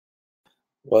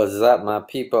What's up, my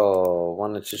people?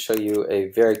 Wanted to show you a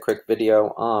very quick video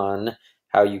on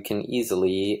how you can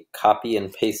easily copy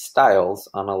and paste styles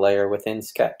on a layer within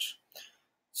Sketch.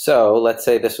 So let's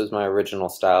say this was my original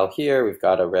style here. We've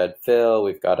got a red fill,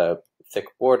 we've got a thick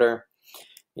border,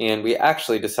 and we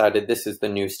actually decided this is the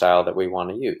new style that we want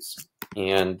to use.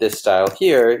 And this style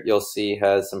here, you'll see,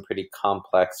 has some pretty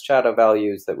complex shadow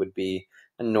values that would be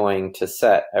annoying to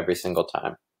set every single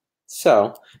time.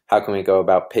 So how can we go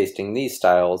about pasting these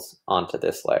styles onto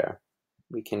this layer?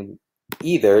 We can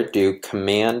either do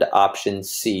Command Option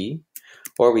C,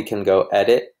 or we can go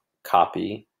Edit,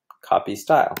 Copy, Copy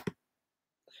Style.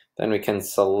 Then we can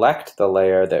select the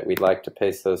layer that we'd like to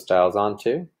paste those styles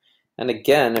onto. And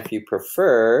again, if you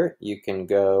prefer, you can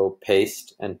go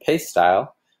Paste and Paste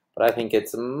Style, but I think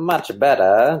it's much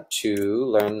better to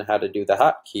learn how to do the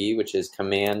hotkey, which is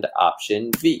Command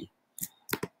Option V.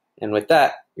 And with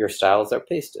that, your styles are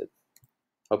pasted.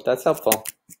 Hope that's helpful.